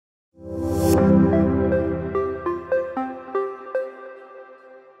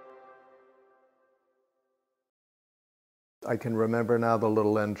I can remember now the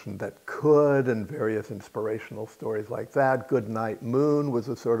little engine that could, and various inspirational stories like that. Good Night Moon was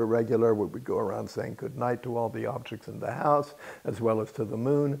a sort of regular where we'd go around saying good night to all the objects in the house, as well as to the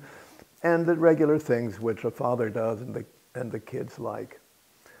moon, and the regular things which a father does and the kids like.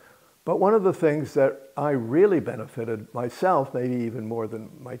 But one of the things that I really benefited myself, maybe even more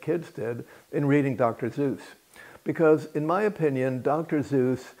than my kids did, in reading Dr. Seuss. Because in my opinion, Dr.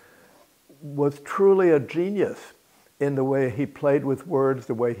 Seuss was truly a genius in the way he played with words,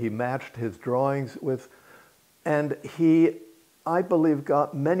 the way he matched his drawings with, and he, I believe,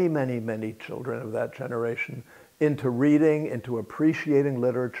 got many, many, many children of that generation into reading, into appreciating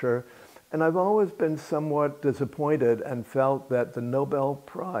literature. And I've always been somewhat disappointed and felt that the Nobel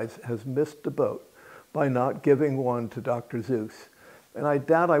Prize has missed the boat by not giving one to Dr. Seuss. And I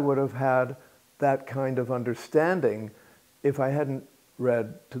doubt I would have had that kind of understanding if I hadn't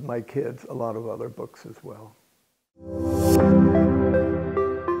read to my kids a lot of other books as well.